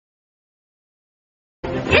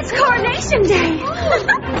It's coronation day!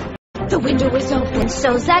 The window was open,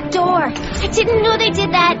 so's that door. I didn't know they did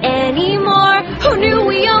that anymore. Who knew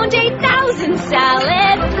we owned 8,000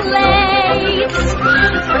 salad plates?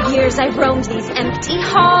 For years I've roamed these empty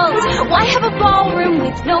halls. Why have a ballroom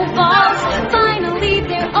with no balls? Finally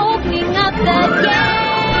they're opening up the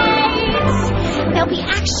gates. There'll be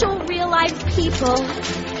actual real life people.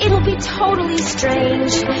 It'll be totally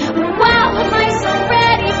strange. Wow, am I so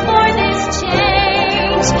ready for this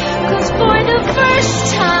change? 'Cause for the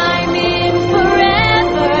first time in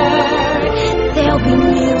forever, there'll be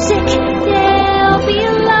music, there'll be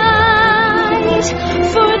light.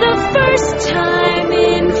 For the first time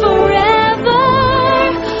in forever,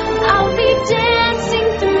 I'll be dancing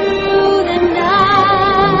through the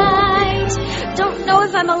night. Don't know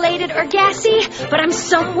if I'm elated or gassy, but I'm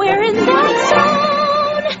somewhere in that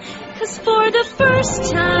zone. 'Cause for the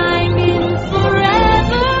first time in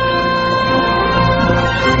forever,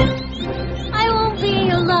 I won't be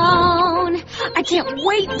alone. I can't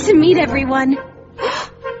wait to meet everyone.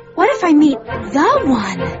 What if I meet the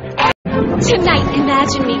one? Tonight,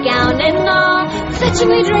 imagine me gown and all,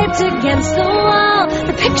 fetchingly draped against the wall,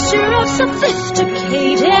 the picture of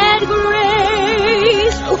sophisticated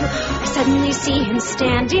grace. I suddenly see him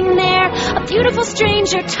standing there, a beautiful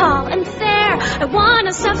stranger, tall and fair. I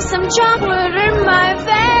wanna stuff some chocolate in my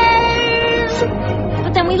face.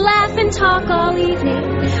 But then we laugh and talk all evening,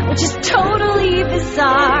 which is totally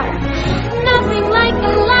bizarre. Nothing like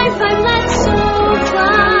the life I've led so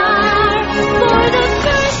far. For the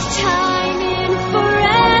first time in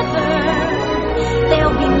forever,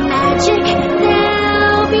 there'll be magic,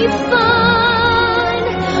 there'll be fun.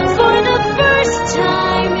 For the first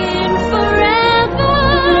time in forever,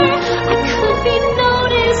 I could be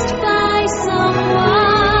noticed by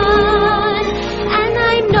someone. And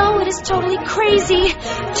I know it is totally crazy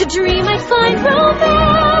to dream I'd find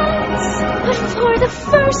romance, but for the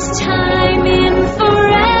first time in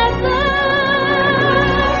forever,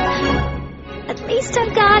 at least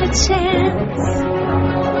I've got a chance.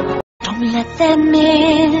 Don't let them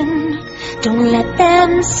in, don't let them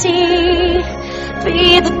see.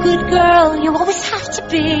 Be the good girl you always have to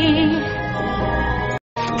be.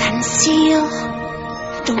 Conceal,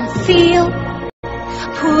 don't feel,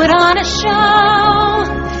 put on a show.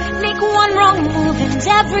 Make one wrong move and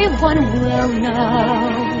everyone will know.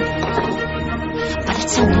 But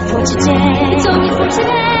it's only for today. It's only for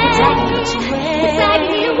today.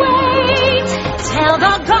 Exactly, wait. Tell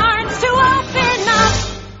the guards to open up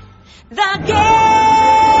the gate.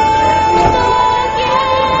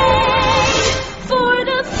 For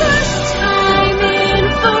the first time in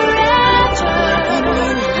forever,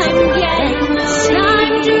 I'm getting what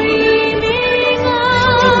I'm dreaming of.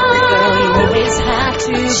 Be the girl you always have to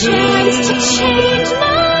be. Chance to change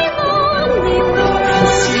my lonely world.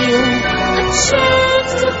 A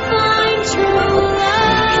chance to find true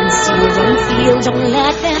love. Conceal, don't feel, don't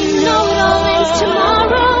let them know. It all ends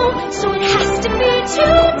tomorrow, so it has to be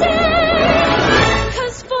today.